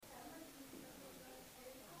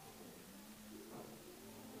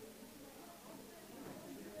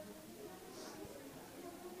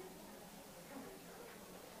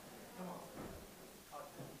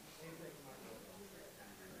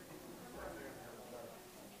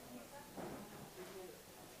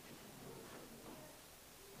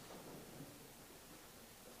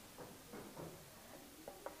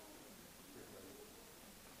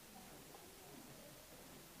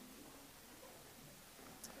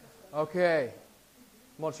Okay,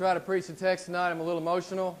 I'm going to try to preach the text tonight. I'm a little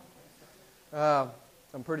emotional.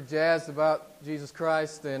 I'm pretty jazzed about Jesus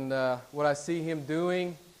Christ and what I see Him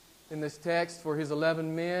doing in this text for His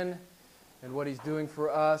 11 men and what He's doing for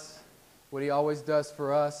us, what He always does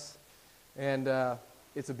for us. And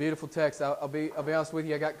it's a beautiful text. I'll be honest with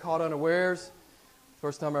you, I got caught unawares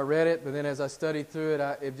first time I read it, but then as I studied through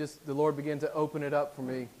it, the Lord began to open it up for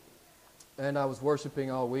me, and I was worshiping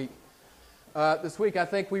all week. This week, I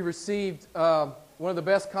think we received one of the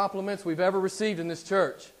best compliments we've ever received in this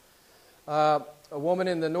church. A woman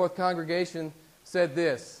in the North congregation said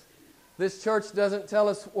this: "This church doesn't tell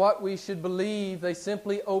us what we should believe. They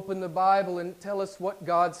simply open the Bible and tell us what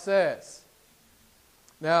God says."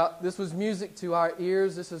 Now, this was music to our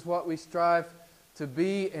ears. This is what we strive to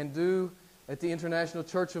be and do at the International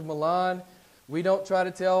Church of Milan. We don't try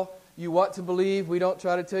to tell you what to believe. We don't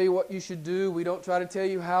try to tell you what you should do. We don't try to tell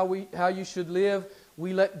you how you should live.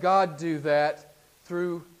 We let God do that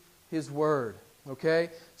through His Word. Okay?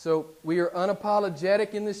 So we are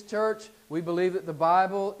unapologetic in this church. We believe that the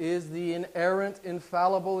Bible is the inerrant,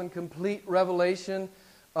 infallible, and complete revelation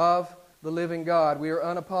of the living God. We are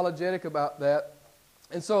unapologetic about that.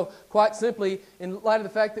 And so, quite simply, in light of the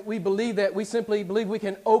fact that we believe that, we simply believe we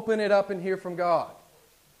can open it up and hear from God.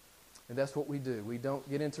 And that's what we do. We don't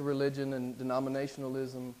get into religion and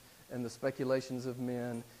denominationalism and the speculations of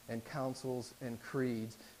men and councils and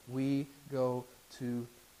creeds. We go to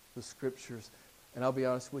the Scriptures. And I'll be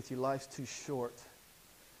honest with you, life's too short.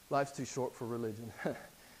 Life's too short for religion.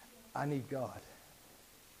 I need God.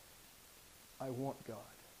 I want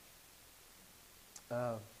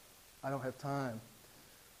God. I don't have time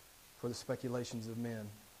for the speculations of men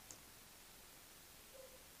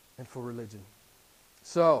and for religion.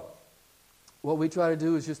 So, what we try to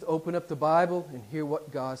do is just open up the Bible and hear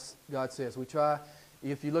what God says. We try,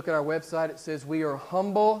 if you look at our website, it says we are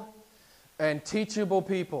humble and teachable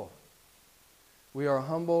people. We are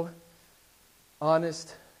humble,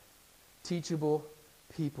 honest, teachable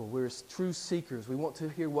people. We're true seekers. We want to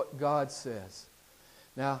hear what God says.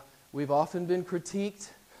 Now, we've often been critiqued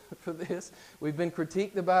for this. We've been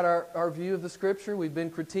critiqued about our view of the Scripture. We've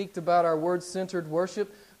been critiqued about our word-centered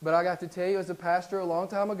worship. But I got to tell you, as a pastor a long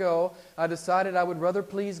time ago, I decided I would rather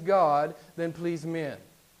please God than please men.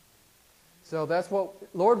 So that's what,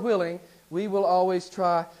 Lord willing, we will always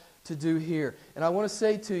try to do here. And I want to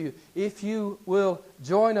say to you, if you will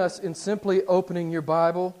join us in simply opening your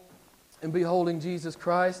Bible and beholding Jesus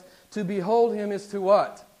Christ, to behold Him is to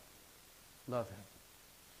what? Love Him.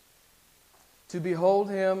 To behold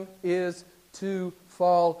Him is to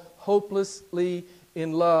fall hopelessly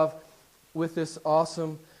in love with this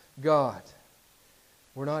awesome God.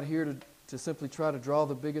 We're not here to simply try to draw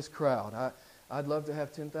the biggest crowd. I'd love to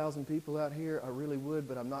have 10,000 people out here. I really would,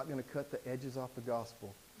 but I'm not going to cut the edges off the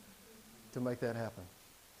gospel to make that happen.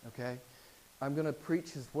 Okay? I'm going to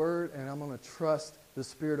preach His Word, and I'm going to trust the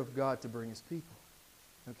Spirit of God to bring His people.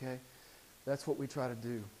 Okay? That's what we try to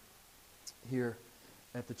do here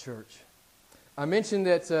at the church. I mentioned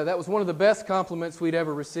that that was one of the best compliments we'd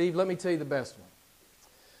ever received. Let me tell you the best one.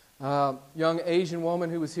 Young Asian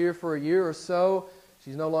woman who was here for a year or so.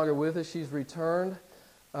 She's no longer with us. She's returned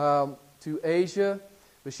to Asia.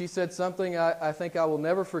 But she said something I think I will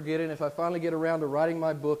never forget it. And if I finally get around to writing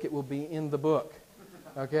my book, it will be in the book.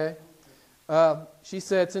 Okay? She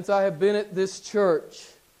said, "Since I have been at this church,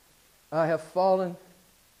 I have fallen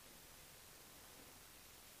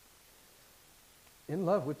in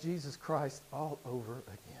love with Jesus Christ all over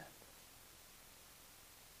again."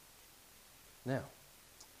 Now,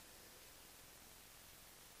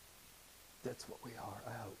 that's what we are,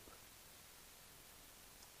 I hope.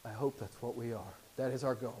 I hope that's what we are. That is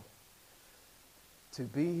our goal. To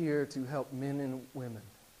be here to help men and women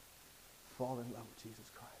fall in love with Jesus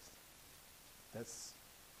Christ.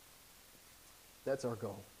 That's our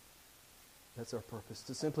goal. That's our purpose.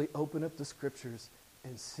 To simply open up the Scriptures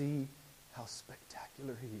and see how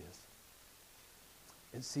spectacular He is.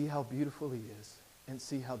 And see how beautiful He is. And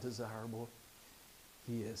see how desirable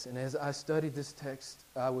He is. And as I studied this text,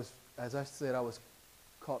 as I said, I was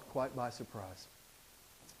caught quite by surprise.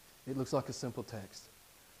 It looks like a simple text.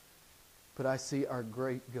 But I see our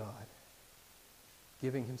great God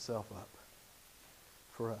giving Himself up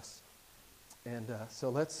for us. And so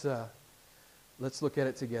let's look at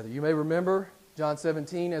it together. You may remember John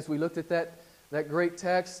 17 as we looked at that great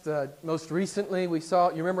text. Most recently we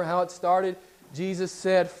saw, you remember how it started? Jesus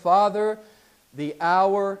said, "Father, the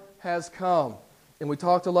hour has come." And we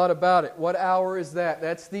talked a lot about it. What hour is that?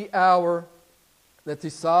 That's the hour that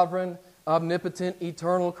the sovereign, omnipotent,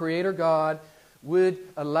 eternal Creator God would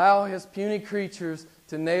allow His puny creatures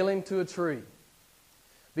to nail Him to a tree.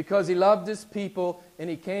 because He loved His people and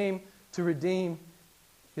He came to redeem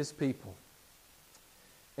His people.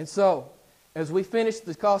 And so, as we finish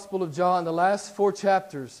the Gospel of John, the last 4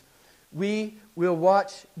 chapters, we will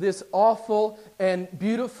watch this awful and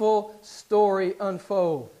beautiful story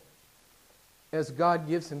unfold as God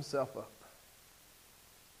gives Himself up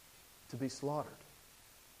to be slaughtered.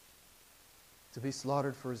 To be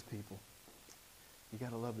slaughtered for His people. You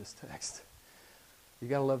got to love this text. You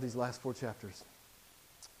got to love these last 4 chapters.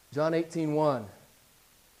 John 18:1.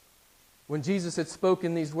 When Jesus had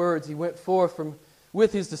spoken these words, He went forth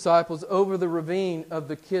with His disciples over the ravine of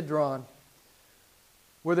the Kidron,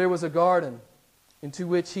 where there was a garden, into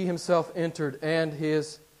which He Himself entered and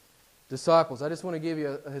His disciples. I just want to give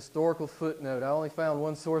you a historical footnote. I only found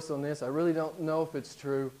one source on this. I really don't know if it's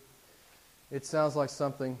true. It sounds like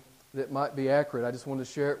something that might be accurate. I just wanted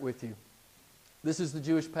to share it with you. This is the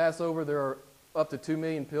Jewish Passover. There are up to 2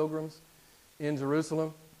 million pilgrims in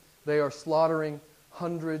Jerusalem. They are slaughtering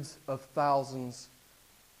hundreds of thousands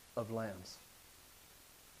of lambs.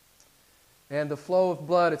 And the flow of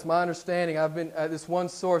blood, it's my understanding, this one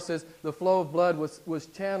source says the flow of blood was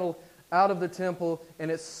channeled out of the temple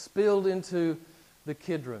and it spilled into the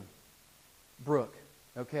Kidron brook.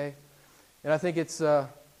 Okay? And I think it's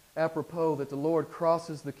apropos that the Lord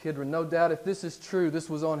crosses the Kidron. No doubt if this is true, this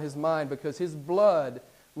was on His mind because His blood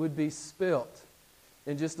would be spilt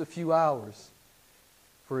in just a few hours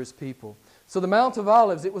for His people. So the Mount of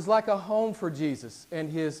Olives, it was like a home for Jesus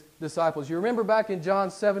and His disciples. You remember back in John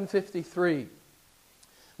 7:53,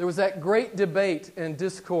 there was that great debate and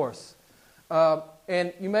discourse.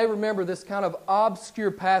 And you may remember this kind of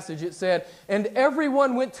obscure passage. It said, "And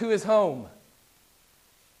everyone went to his home."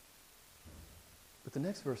 But the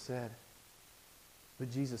next verse said,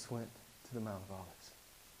 "But Jesus went to the Mount of Olives."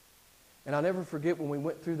 And I'll never forget when we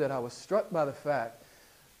went through that, I was struck by the fact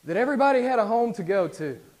that everybody had a home to go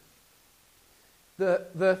to.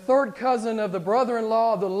 The third cousin of the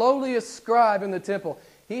brother-in-law of the lowliest scribe in the temple,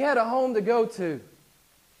 he had a home to go to.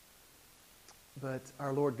 But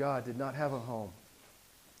our Lord God did not have a home.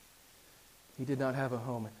 He did not have a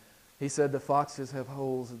home. He said the foxes have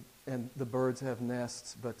holes and the birds have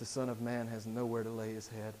nests, but the Son of Man has nowhere to lay His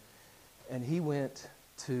head. And He went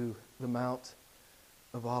to the Mount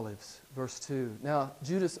of Olives. Verse 2. Now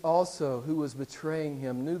Judas also, who was betraying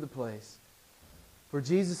Him, knew the place, for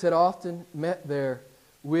Jesus had often met there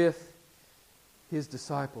with His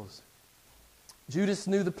disciples. Judas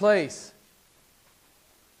knew the place.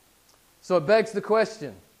 So it begs the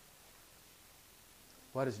question,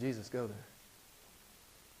 why does Jesus go there?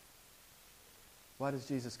 Why does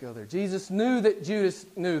Jesus go there? Jesus knew that Judas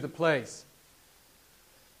knew the place.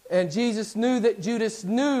 And Jesus knew that Judas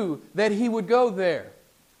knew that he would go there.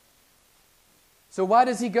 So why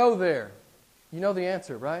does He go there? You know the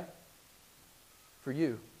answer, right? For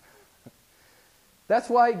you. That's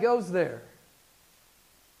why He goes there.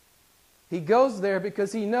 He goes there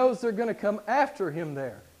because He knows they're going to come after Him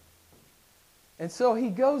there. And so He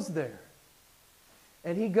goes there.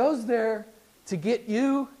 And He goes there to get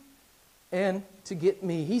you and to get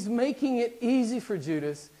me. He's making it easy for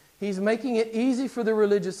Judas. He's making it easy for the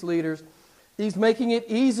religious leaders. He's making it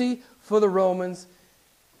easy for the Romans.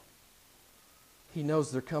 He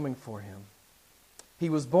knows they're coming for Him. He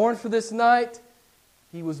was born for this night.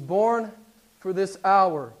 He was born for this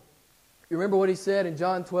hour. You remember what He said in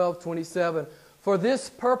John 12:27? For this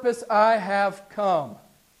purpose I have come.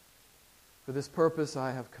 For this purpose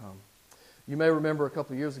I have come. You may remember a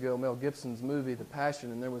couple of years ago Mel Gibson's movie, The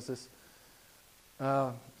Passion, and there was this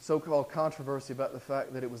so-called controversy about the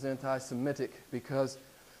fact that it was anti-Semitic because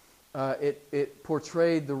it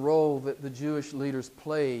portrayed the role that the Jewish leaders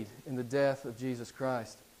played in the death of Jesus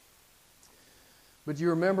Christ. But do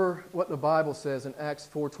you remember what the Bible says in Acts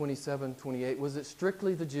 4:27-28? Was it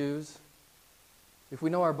strictly the Jews? If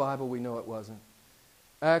we know our Bible, we know it wasn't.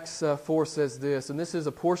 Acts 4 says this, and this is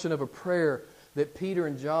a portion of a prayer that Peter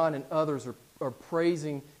and John and others are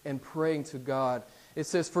praising and praying to God. It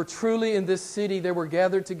says, "For truly in this city there were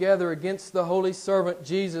gathered together against the holy servant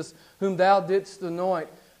Jesus, whom Thou didst anoint,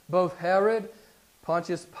 both Herod,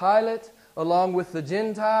 Pontius Pilate, along with the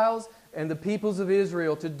Gentiles and the peoples of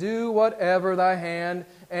Israel, to do whatever Thy hand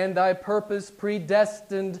and Thy purpose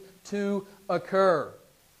predestined to occur."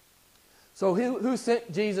 So who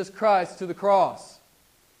sent Jesus Christ to the cross?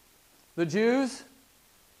 The Jews?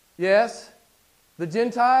 Yes. The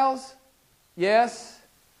Gentiles? Yes.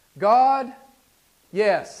 God?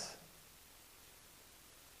 Yes.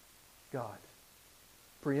 God.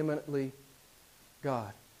 Preeminently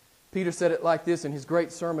God. Peter said it like this in his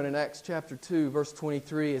great sermon in Acts chapter 2, verse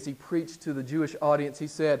 23, as he preached to the Jewish audience. He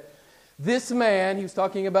said, This man, he was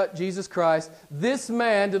talking about Jesus Christ, this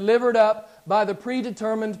man delivered up by the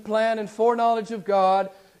predetermined plan and foreknowledge of God,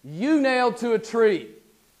 you nailed to a tree.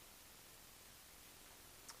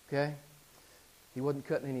 Okay? He wasn't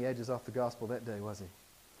cutting any edges off the gospel that day, was he?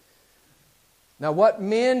 Now, what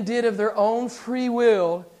men did of their own free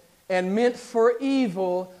will and meant for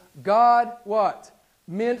evil, God, what?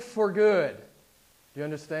 Meant for good. Do you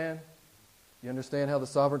understand? You understand how the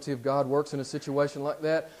sovereignty of God works in a situation like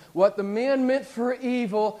that? What the men meant for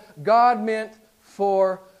evil, God meant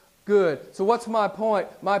for good. So what's my point?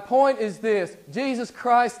 My point is this. Jesus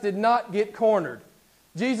Christ did not get cornered.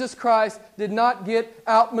 Jesus Christ did not get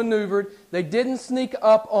outmaneuvered. They didn't sneak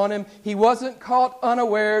up on him. He wasn't caught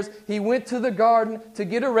unawares. He went to the garden to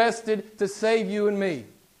get arrested to save you and me.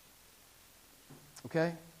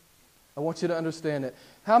 Okay? I want you to understand that.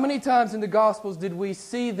 How many times in the Gospels did we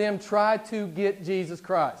see them try to get Jesus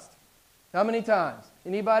Christ? How many times?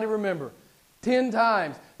 Anybody remember? 10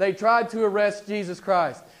 times they tried to arrest Jesus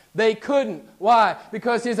Christ. They couldn't. Why?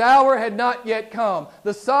 Because His hour had not yet come.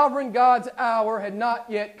 The sovereign God's hour had not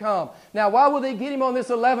yet come. Now, why will they get Him on this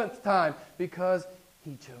 11th time? Because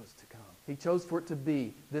He chose to come. He chose for it to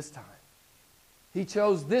be this time. He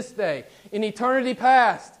chose this day. In eternity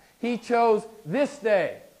past, He chose this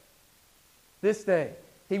day. This day.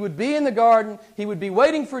 He would be in the garden. He would be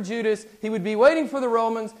waiting for Judas. He would be waiting for the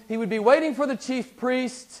Romans. He would be waiting for the chief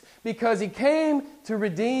priests because He came to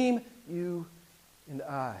redeem you and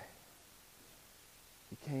I.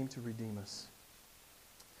 He came to redeem us.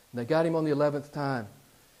 And they got Him on the 11th time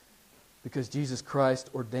because Jesus Christ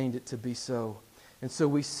ordained it to be so. And so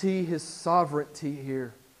we see His sovereignty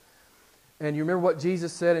here. And you remember what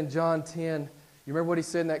Jesus said in John 10? You remember what He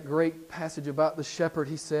said in that great passage about the shepherd?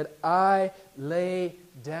 He said, I lay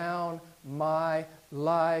down my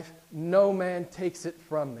life. No man takes it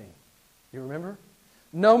from me. You remember?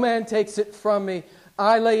 No man takes it from me.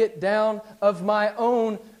 I lay it down of my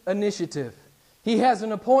own initiative. He has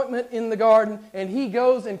an appointment in the garden, and He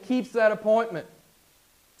goes and keeps that appointment.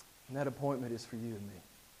 And that appointment is for you and me.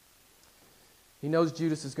 He knows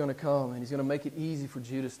Judas is going to come, and He's going to make it easy for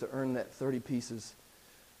Judas to earn that 30 pieces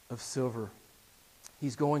of silver.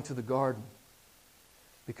 He's going to the garden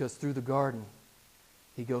because through the garden,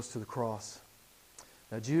 He goes to the cross.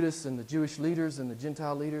 Now, Judas and the Jewish leaders and the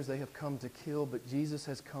Gentile leaders, they have come to kill, but Jesus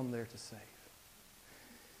has come there to save.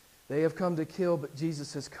 They have come to kill, but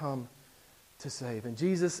Jesus has come to save. And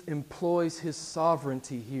Jesus employs His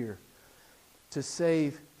sovereignty here to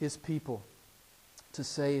save His people. To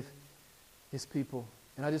save His people.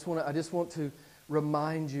 And I just want to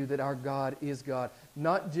remind you that our God is God,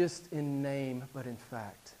 not just in name, but in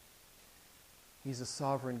fact. He's a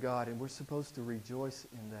sovereign God, and we're supposed to rejoice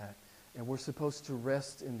in that. And we're supposed to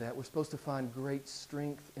rest in that. We're supposed to find great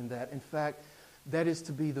strength in that. In fact, that is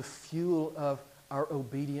to be the fuel of our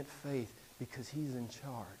obedient faith because He's in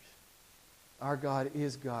charge. Our God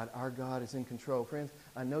is God. Our God is in control. Friends,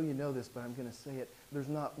 I know you know this, but I'm going to say it. There's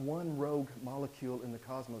not one rogue molecule in the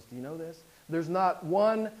cosmos. Do you know this? There's not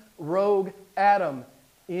one rogue atom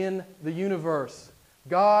in the universe.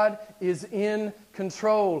 God is in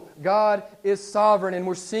control. God is sovereign, and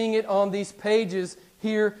we're seeing it on these pages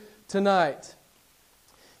here tonight.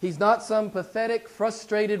 He's not some pathetic,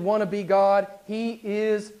 frustrated wannabe God. He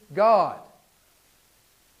is God.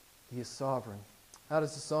 He is sovereign. How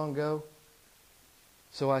does the song go?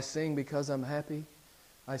 So I sing because I'm happy.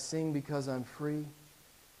 I sing because I'm free.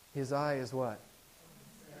 His eye is what?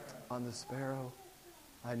 On the sparrow.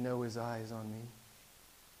 I know His eye is on me.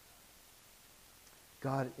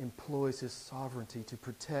 God employs His sovereignty to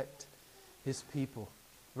protect His people.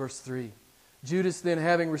 Verse 3. Judas then,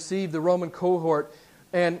 having received the Roman cohort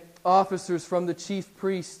and officers from the chief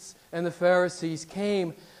priests and the Pharisees,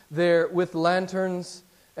 came there with lanterns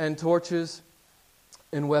and torches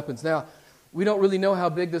and weapons. Now, we don't really know how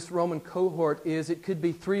big this Roman cohort is. It could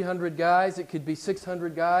be 300 guys. It could be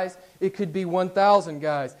 600 guys. It could be 1,000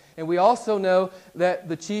 guys. And we also know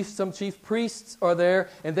that some chief priests are there,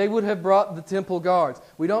 and they would have brought the temple guards.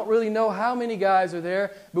 We don't really know how many guys are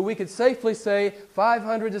there, but we could safely say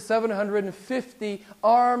 500 to 750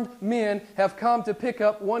 armed men have come to pick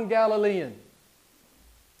up one Galilean.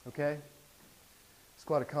 Okay? It's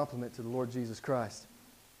quite a compliment to the Lord Jesus Christ.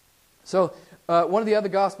 So, one of the other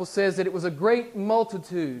Gospels says that it was a great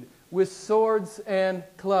multitude with swords and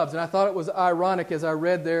clubs. And I thought it was ironic as I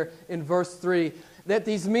read there in verse 3 that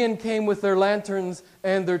these men came with their lanterns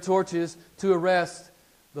and their torches to arrest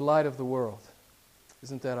the light of the world.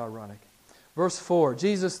 Isn't that ironic? Verse 4,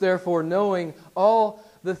 Jesus therefore, knowing all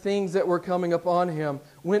the things that were coming upon Him,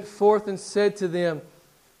 went forth and said to them,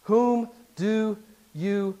 Whom do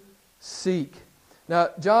you seek? Now,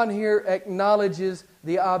 John here acknowledges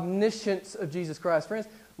the omniscience of Jesus Christ. Friends,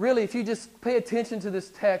 really, if you just pay attention to this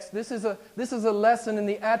text, this is a lesson in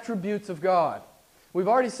the attributes of God. We've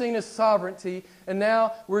already seen His sovereignty, and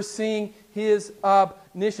now we're seeing His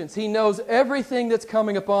omniscience. He knows everything that's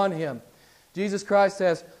coming upon Him. Jesus Christ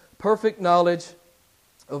has perfect knowledge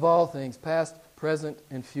of all things, past, present,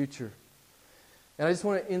 and future. And I just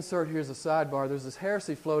want to insert here as a sidebar, there's this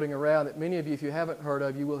heresy floating around that many of you, if you haven't heard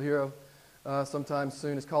of, you will hear of sometime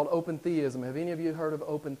soon. It's called open theism. Have any of you heard of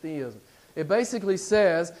open theism? It basically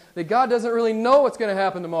says that God doesn't really know what's going to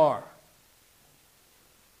happen tomorrow.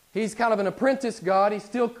 He's kind of an apprentice God. He's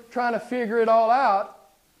still trying to figure it all out.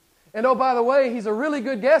 And oh, by the way, He's a really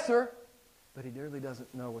good guesser, but He really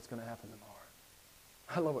doesn't know what's going to happen tomorrow.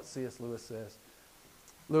 I love what C.S. Lewis says.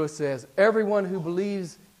 Lewis says, everyone who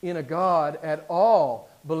believes in a God at all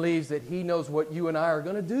believes that He knows what you and I are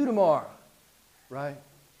going to do tomorrow. Right?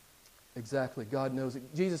 Exactly. God knows it.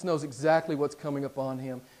 Jesus knows exactly what's coming upon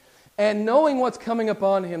Him. And knowing what's coming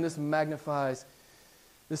upon Him, this magnifies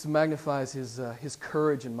his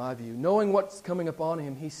courage, in my view. Knowing what's coming upon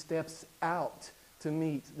Him, He steps out to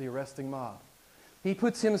meet the arresting mob. He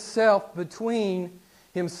puts himself between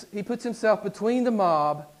the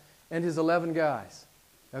mob and His 11 guys.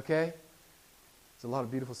 Okay? There's a lot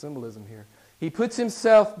of beautiful symbolism here. He puts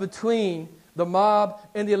Himself between the mob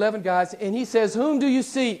and the 11 guys, and He says, "Whom do you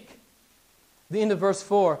seek?" The end of verse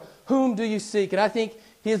 4. Whom do you seek? And I think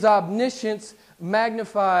His omniscience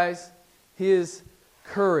magnifies His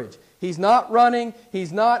courage. He's not running.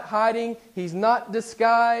 He's not hiding. He's not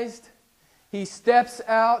disguised. He steps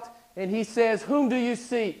out and He says, "Whom do you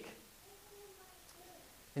seek?"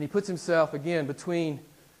 And He puts Himself again between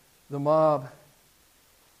the mob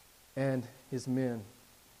and His men.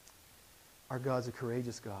 Our God's a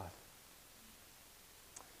courageous God.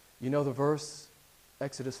 You know the verse,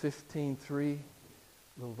 Exodus 15:3,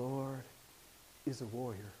 the Lord is a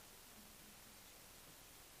warrior.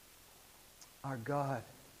 Our God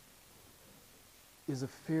is a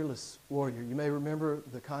fearless warrior. You may remember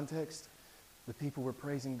the context. The people were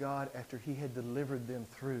praising God after He had delivered them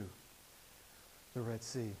through the Red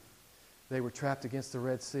Sea. They were trapped against the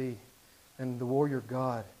Red Sea, and the warrior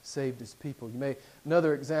God saved His people.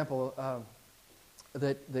 Another example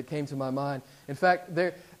that came to my mind. In fact,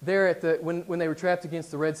 when they were trapped against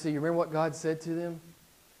the Red Sea, you remember what God said to them?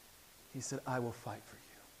 He said, "I will fight for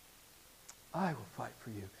you. I will fight for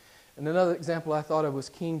you." And another example I thought of was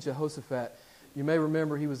King Jehoshaphat. You may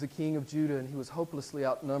remember he was the king of Judah, and he was hopelessly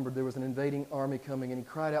outnumbered. There was an invading army coming, and he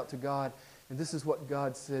cried out to God, and this is what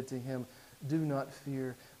God said to him: "Do not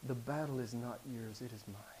fear. The battle is not yours, it is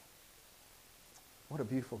mine." What a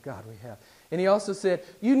beautiful God we have. And He also said,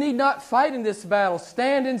 "You need not fight in this battle.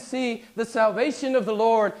 Stand and see the salvation of the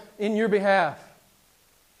Lord in your behalf."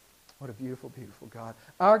 What a beautiful, beautiful God.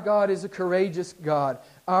 Our God is a courageous God.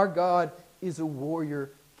 Our God is a warrior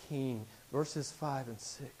king. Verses 5 and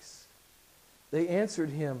 6. They answered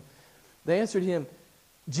him,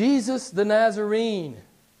 "Jesus the Nazarene."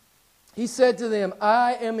 He said to them,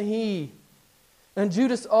 "I am He." And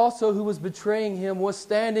Judas also, who was betraying Him, was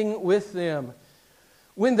standing with them.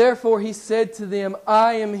 When therefore He said to them,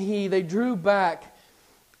 "I am He," they drew back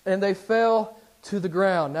and they fell to the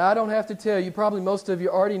ground. Now, I don't have to tell you, probably most of you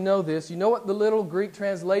already know this. You know what the little Greek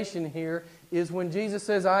translation here is? When Jesus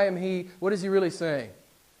says, "I am He," what is He really saying?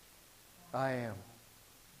 I am.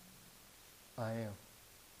 I am.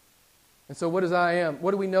 And so what does I am?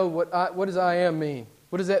 What do we know? What does I am mean?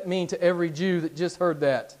 What does that mean to every Jew that just heard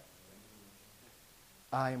that?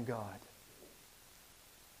 I am God.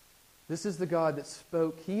 This is the God that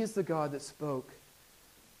spoke. He is the God that spoke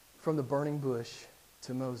from the burning bush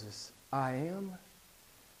to Moses. I am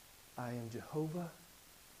Jehovah.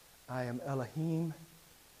 I am Elohim.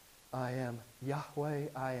 I am Yahweh.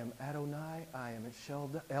 I am Adonai. I am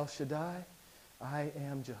El Shaddai. I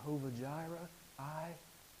am Jehovah Jireh. I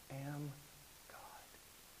am God.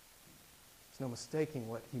 There's no mistaking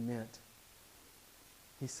what He meant.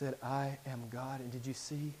 He said, "I am God." And did you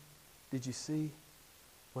see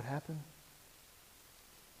what happened?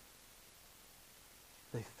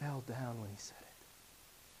 They fell down when He said it.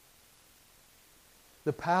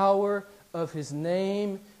 The power of His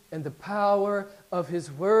name and the power of His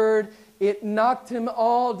word, it knocked them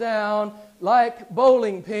all down like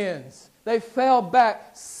bowling pins. They fell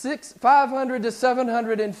back. 500 to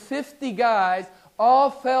 750 guys all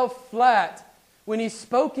fell flat when He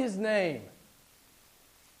spoke His name.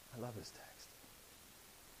 I love this text.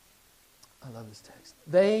 I love this text.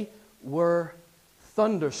 They were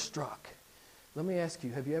thunderstruck. Let me ask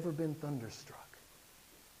you, have you ever been thunderstruck?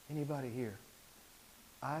 Anybody here?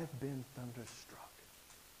 I've been thunderstruck.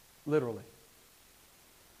 Literally.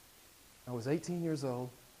 I was 18 years old.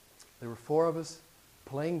 There were 4 of us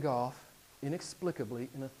playing golf inexplicably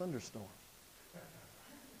in a thunderstorm.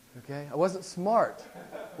 Okay? I wasn't smart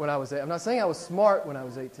when I was 18. I'm not saying I was smart when I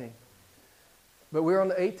was 18. But we were on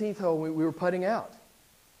the 18th hole. We were putting out.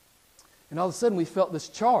 And all of a sudden we felt this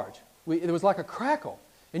charge. It was like a crackle.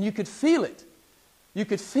 And you could feel it. You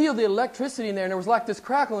could feel the electricity in there. And there was like this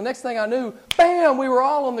crackle. And the next thing I knew, bam, we were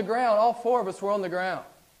all on the ground. All 4 of us were on the ground.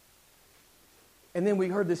 And then we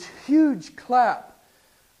heard this huge clap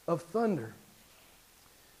of thunder.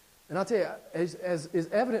 And I'll tell you, as is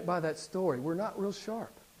evident by that story, we're not real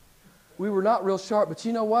sharp. We were not real sharp. But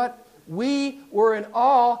you know what? We were in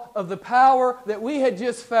awe of the power that we had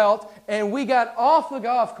just felt, and we got off the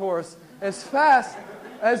golf course as fast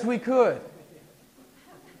as we could.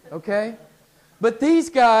 Okay? But these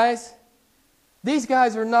guys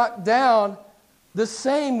are knocked down the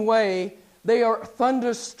same way. They are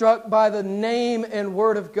thunderstruck by the name and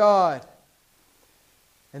word of God.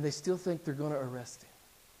 And they still think they're going to arrest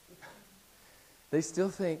him. They still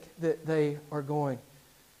think that they are going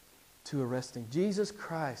to arrest him. Jesus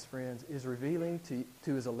Christ, friends, is revealing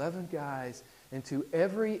to his 11 guys and to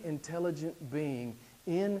every intelligent being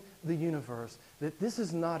in the universe that this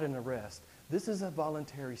is not an arrest. This is a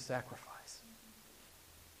voluntary sacrifice.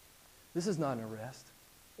 This is not an arrest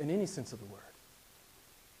in any sense of the word.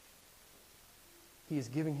 He is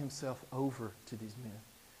giving himself over to these men.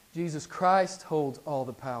 Jesus Christ holds all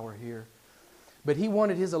the power here. But he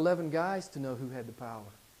wanted his 11 guys to know who had the power.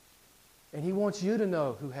 And he wants you to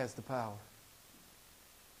know who has the power.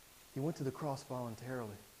 He went to the cross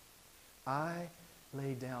voluntarily. I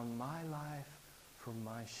lay down my life for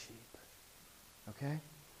my sheep. Okay?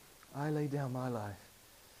 I lay down my life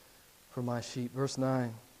for my sheep. Verse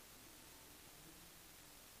 9.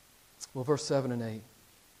 Well, verse 7 and 8.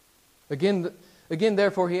 Again,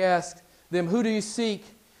 therefore, he asked them, who do you seek?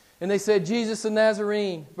 And they said, Jesus the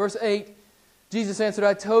Nazarene. Verse 8, Jesus answered,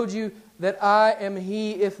 I told you that I am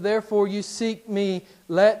he. If therefore you seek me,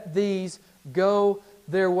 let these go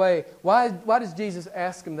their way. Why does Jesus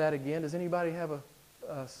ask them that again? Does anybody have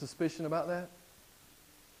a suspicion about that?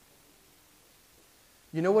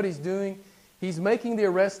 You know what he's doing? He's making the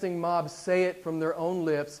arresting mob say it from their own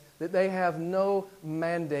lips that they have no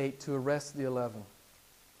mandate to arrest the 11.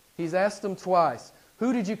 He's asked them twice,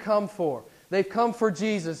 who did you come for? They've come for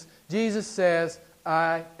Jesus. Jesus says,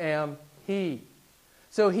 I am he.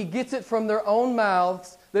 So he gets it from their own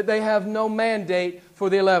mouths that they have no mandate for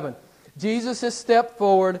the 11. Jesus has stepped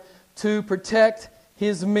forward to protect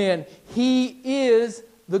his men. He is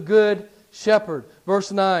the good shepherd.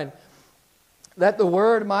 Verse 9. That the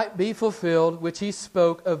word might be fulfilled, which he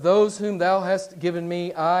spoke, of those whom thou hast given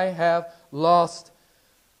me, I have lost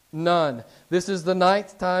none. This is the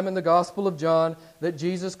 9th time in the Gospel of John that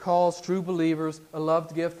Jesus calls true believers a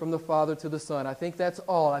loved gift from the Father to the Son. I think that's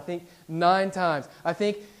all. I think 9 times. I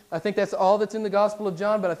think that's all that's in the Gospel of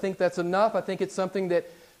John, but I think that's enough. I think it's something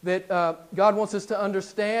that God wants us to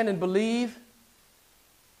understand and believe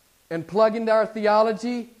and plug into our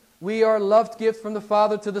theology. We are loved gifts from the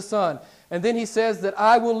Father to the Son. And then he says that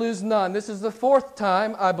I will lose none. This is the 4th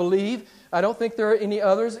time, I believe. I don't think there are any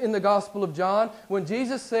others in the Gospel of John. When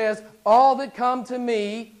Jesus says, all that come to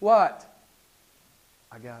me, what?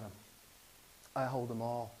 I got them. I hold them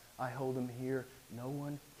all. I hold them here. No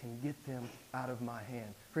one can get them out of my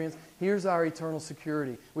hand. Friends, here's our eternal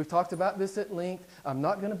security. We've talked about this at length. I'm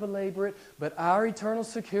not going to belabor it, but our eternal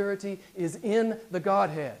security is in the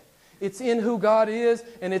Godhead. It's in who God is,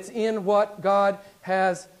 and it's in what God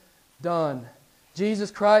has done. Jesus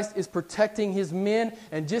Christ is protecting his men,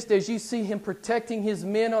 and just as you see him protecting his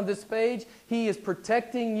men on this page, he is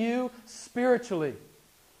protecting you spiritually.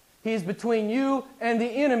 He is between you and the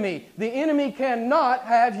enemy. The enemy cannot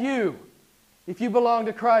have you if you belong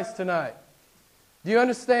to Christ tonight. Do you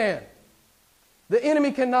understand? The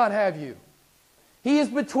enemy cannot have you. He is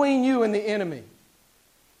between you and the enemy.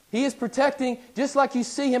 He is protecting, just like you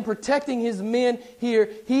see him protecting his men here,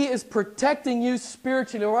 he is protecting you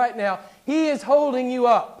spiritually right now. He is holding you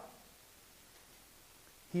up.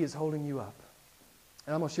 He is holding you up.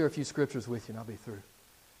 And I'm going to share a few scriptures with you and I'll be through.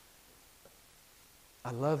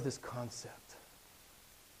 I love this concept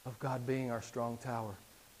of God being our strong tower.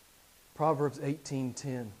 Proverbs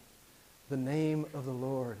 18:10. The name of the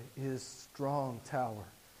Lord is strong tower.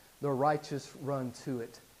 The righteous run to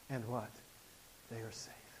it, and what? They are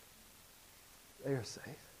safe. They are safe.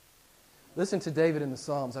 Listen to David in the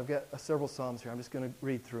Psalms. I've got several Psalms here. I'm just going to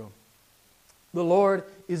read through them. The Lord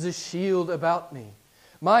is a shield about me.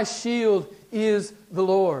 My shield is the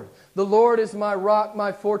Lord. The Lord is my rock,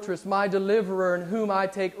 my fortress, my deliverer, in whom I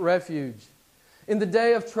take refuge. In the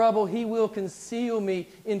day of trouble, He will conceal me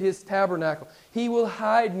in His tabernacle. He will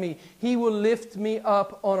hide me. He will lift me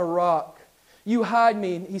up on a rock. You hide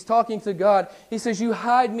me. He's talking to God. He says, you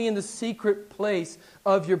hide me in the secret place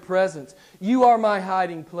of your presence. You are my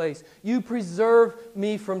hiding place. You preserve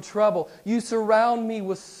me from trouble. You surround me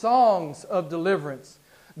with songs of deliverance.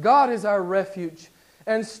 God is our refuge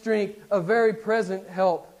and strength, a very present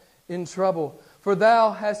help in trouble. For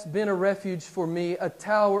thou hast been a refuge for me, a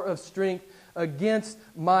tower of strength against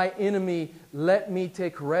my enemy. Let me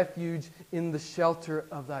take refuge in the shelter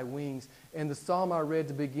of thy wings. And the psalm I read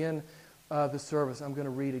to begin the service, I'm going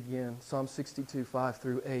to read again. Psalm 62, 5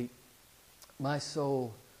 through 8. My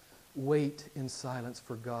soul, wait in silence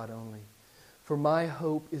for God only, for my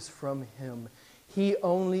hope is from Him. He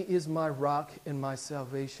only is my rock and my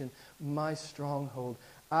salvation, my stronghold.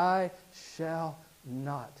 I shall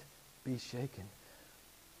not be shaken.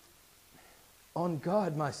 On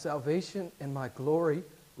God my salvation and my glory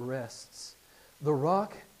rests. The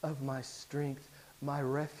rock of my strength, my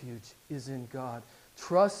refuge is in God.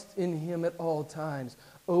 Trust in Him at all times.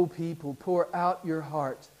 O people, pour out your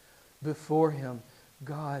heart before Him.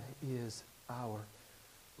 God is our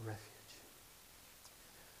refuge.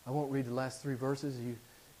 I won't read the last three verses.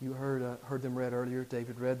 You heard them read earlier.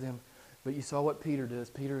 David read them. But you saw what Peter does.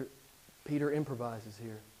 Peter improvises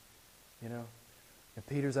here. You know? And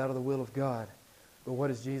Peter's out of the will of God. But what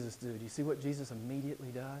does Jesus do? Do you see what Jesus immediately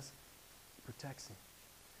does? He protects him.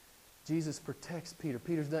 Jesus protects Peter.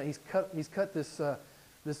 Peter's done. He's cut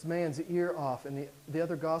this man's ear off, and the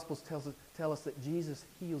other Gospels tell us that Jesus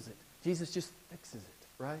heals it. Jesus just fixes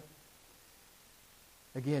it, right?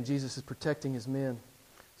 Again, Jesus is protecting His men,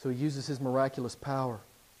 so He uses His miraculous power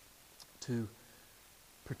to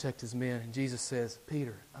protect His men. And Jesus says,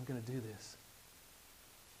 Peter, I'm going to do this.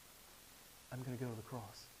 I'm going to go to the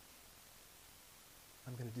cross.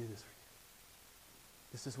 I'm going to do this for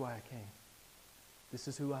you. This is why I came. This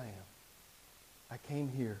is who I am. I came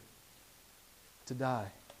here to die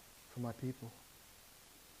for my people.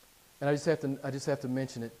 And I just have to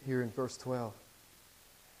mention it here in verse 12.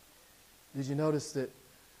 Did you notice that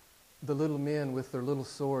the little men with their little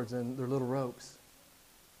swords and their little ropes,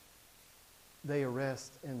 they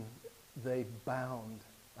arrest and they bound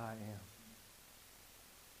I am.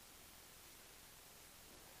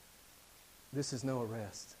 This is no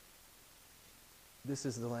arrest. This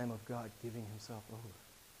is the Lamb of God giving Himself over.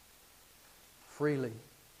 Freely,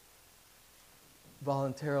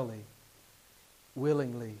 voluntarily,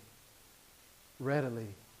 willingly, readily,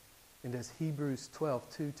 and as Hebrews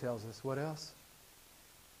 12:2 tells us, what else?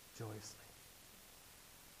 Joyously.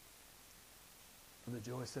 For the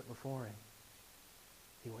joy set before Him,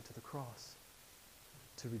 He went to the cross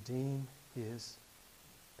to redeem His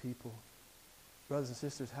people. Brothers and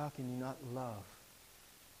sisters, how can you not love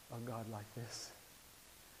a God like this?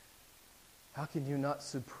 How can you not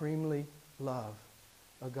supremely love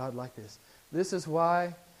a God like this? This is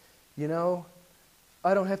why,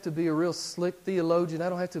 I don't have to be a real slick theologian. I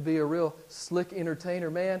don't have to be a real slick entertainer.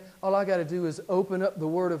 Man, all I got to do is open up the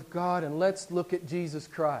Word of God and let's look at Jesus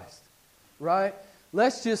Christ. Right?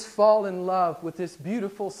 Let's just fall in love with this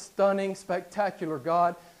beautiful, stunning, spectacular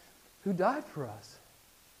God who died for us.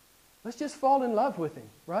 Let's just fall in love with Him,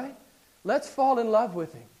 right? Let's fall in love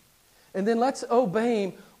with Him. And then let's obey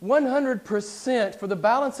Him 100% for the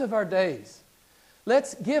balance of our days.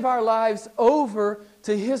 Let's give our lives over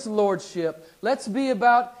to His Lordship. Let's be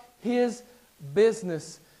about His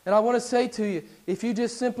business. And I want to say to you, if you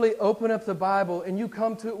just simply open up the Bible and you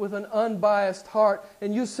come to it with an unbiased heart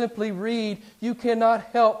and you simply read, you cannot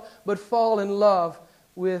help but fall in love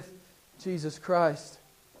with Jesus Christ.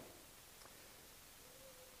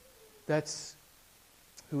 That's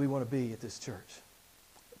who we want to be at this church.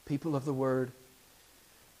 People of the Word,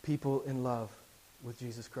 people in love with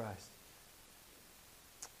Jesus Christ.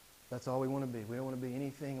 That's all we want to be. We don't want to be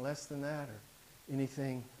anything less than that or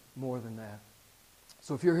anything more than that.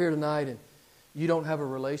 So if you're here tonight and you don't have a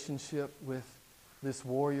relationship with this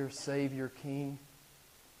warrior, Savior, King,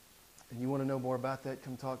 and you want to know more about that,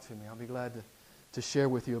 come talk to me. I'll be glad to share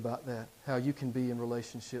with you about that, how you can be in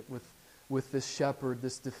relationship with this shepherd,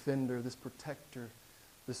 this defender, this protector,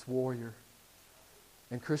 this warrior.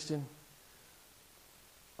 And Christian,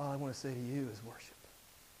 all I want to say to you is worship.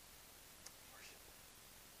 Worship.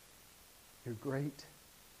 Your great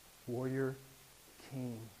warrior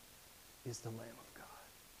King is the Lamb of God.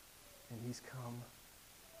 And He's come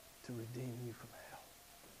to redeem you from hell.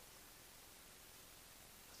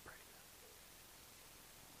 Let's pray together.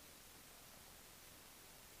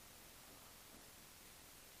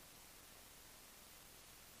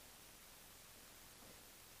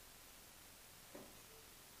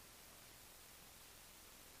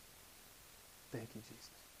 you, Jesus.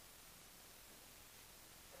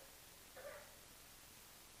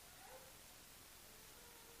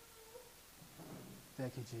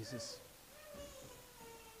 Thank you, Jesus.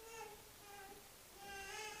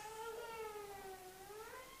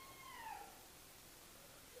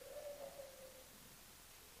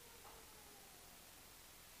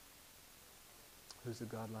 Who's a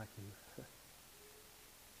God like you?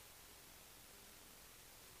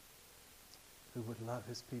 Who would love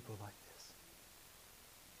his people like this?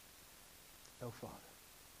 Oh, Father,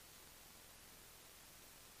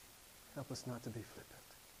 help us not to be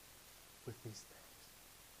flippant with these things.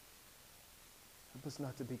 Help us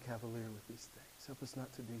not to be cavalier with these things. Help us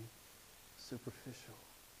not to be superficial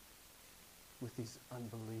with these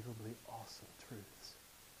unbelievably awesome truths.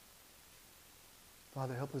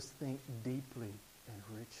 Father, help us think deeply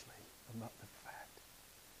and richly about the fact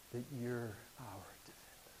that you're our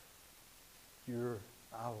defender. You're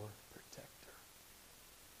our protector.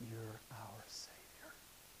 You're our Savior.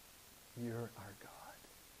 You're our God.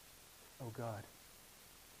 Oh God,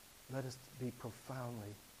 let us be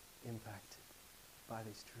profoundly impacted by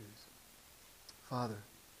these truths. Father,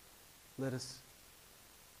 let us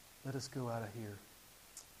go out of here.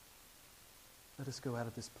 Let us go out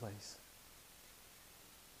of this place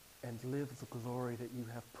and live the glory that you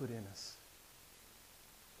have put in us.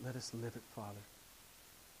 Let us live it, Father.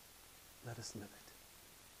 Let us live it.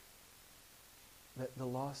 That the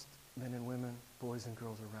lost men and women, boys and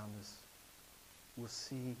girls around us will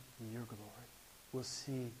see your glory, will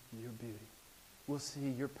see your beauty, will see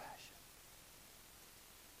your passion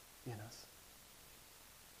in us.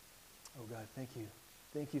 Oh God, thank you.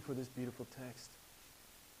 Thank you for this beautiful text.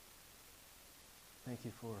 Thank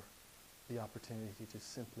you for the opportunity to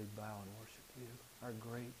just simply bow and worship you, our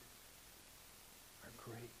great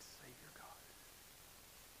Savior God.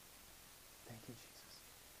 Thank you, Jesus.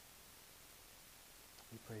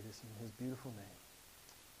 We pray this in his beautiful name.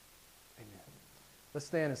 Amen. Let's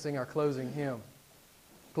stand and sing our closing hymn,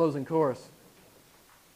 closing chorus.